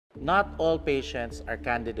Not all patients are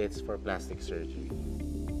candidates for plastic surgery.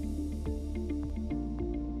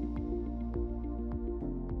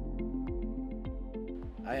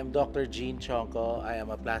 I am Dr. Jean Chonko. I am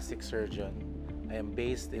a plastic surgeon. I am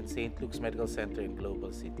based in St. Luke's Medical Center in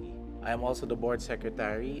Global City. I am also the board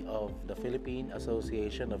secretary of the Philippine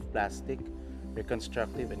Association of Plastic,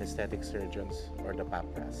 Reconstructive and Aesthetic Surgeons, or the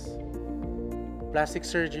PAPRAS. Plastic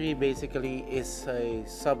surgery basically is a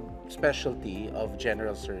subspecialty of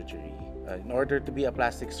general surgery. In order to be a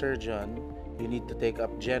plastic surgeon, you need to take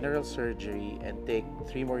up general surgery and take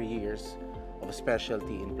 3 more years of a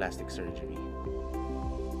specialty in plastic surgery.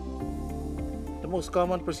 The most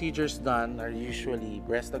common procedures done are usually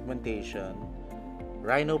breast augmentation,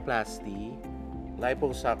 rhinoplasty,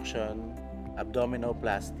 liposuction,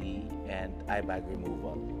 abdominoplasty, and eye bag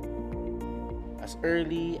removal. As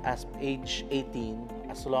early as age 18,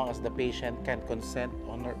 as long as the patient can consent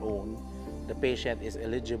on her own, the patient is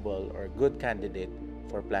eligible or a good candidate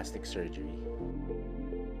for plastic surgery.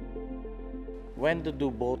 When to do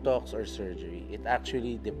Botox or surgery, it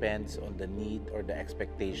actually depends on the need or the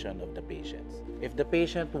expectation of the patients. If the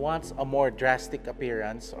patient wants a more drastic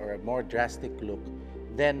appearance or a more drastic look,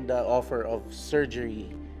 then the offer of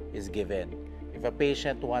surgery is given. If a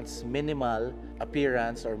patient wants minimal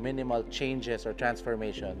appearance or minimal changes or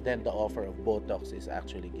transformation, then the offer of Botox is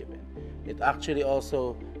actually given. It actually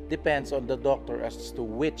also depends on the doctor as to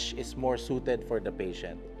which is more suited for the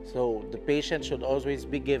patient. So the patient should always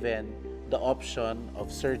be given the option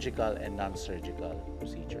of surgical and non-surgical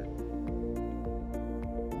procedure.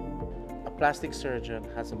 A plastic surgeon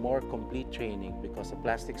has a more complete training because a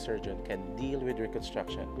plastic surgeon can deal with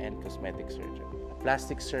reconstruction and cosmetic surgery. A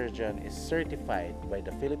plastic surgeon is certified by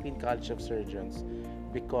the Philippine College of Surgeons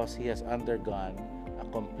because he has undergone a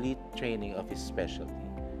complete training of his specialty.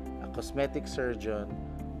 A cosmetic surgeon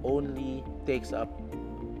only takes up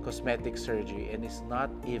cosmetic surgery and is not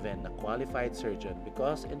even a qualified surgeon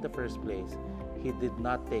because in the first place, he did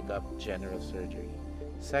not take up general surgery.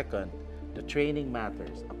 Second, the training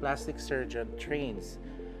matters. A plastic surgeon trains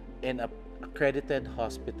in an accredited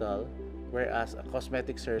hospital, whereas a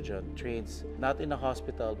cosmetic surgeon trains not in a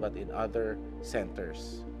hospital but in other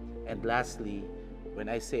centers. And lastly, when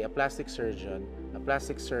I say a plastic surgeon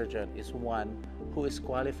is one who is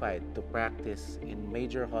qualified to practice in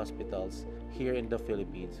major hospitals here in the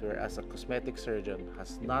Philippines, whereas a cosmetic surgeon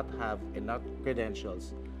does not have enough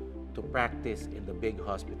credentials to practice in the big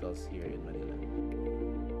hospitals here in Manila.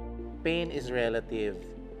 Pain is relative.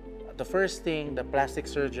 The first thing the plastic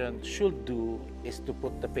surgeon should do is to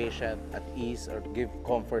put the patient at ease or give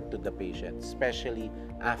comfort to the patient, especially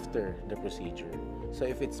after the procedure. So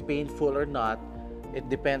if it's painful or not, it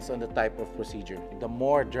depends on the type of procedure. The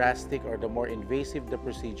more drastic or the more invasive the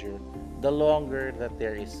procedure, the longer that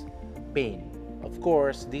there is pain. Of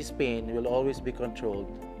course, this pain will always be controlled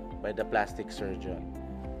by the plastic surgeon.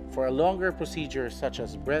 For a longer procedure such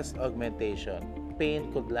as breast augmentation, pain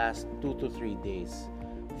could last 2 to 3 days.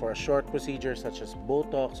 For a short procedure such as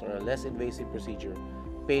Botox or a less invasive procedure,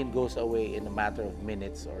 pain goes away in a matter of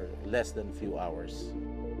minutes or less than a few hours.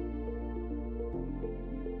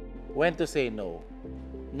 When to say no?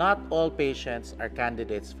 Not all patients are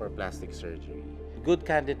candidates for plastic surgery. Good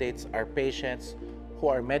candidates are patients who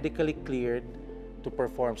are medically cleared to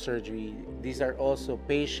perform surgery. These are also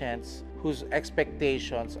patients whose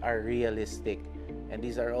expectations are realistic, and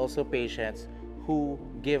these are also patients who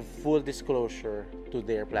give full disclosure to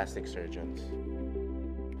their plastic surgeons.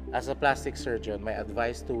 As a plastic surgeon, my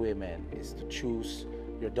advice to women is to choose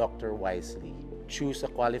your doctor wisely. Choose a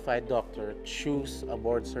qualified doctor, choose a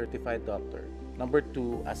board-certified doctor. Number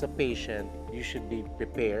 2, as a patient, you should be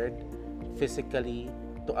prepared physically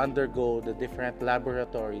to undergo the different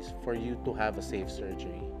laboratories for you to have a safe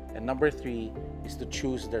surgery. And number 3 is to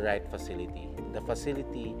choose the right facility. The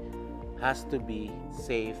facility has to be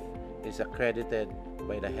safe, is accredited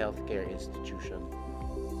by the healthcare institution.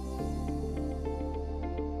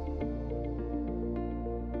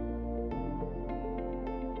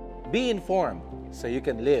 Be informed so you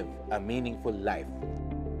can live a meaningful life.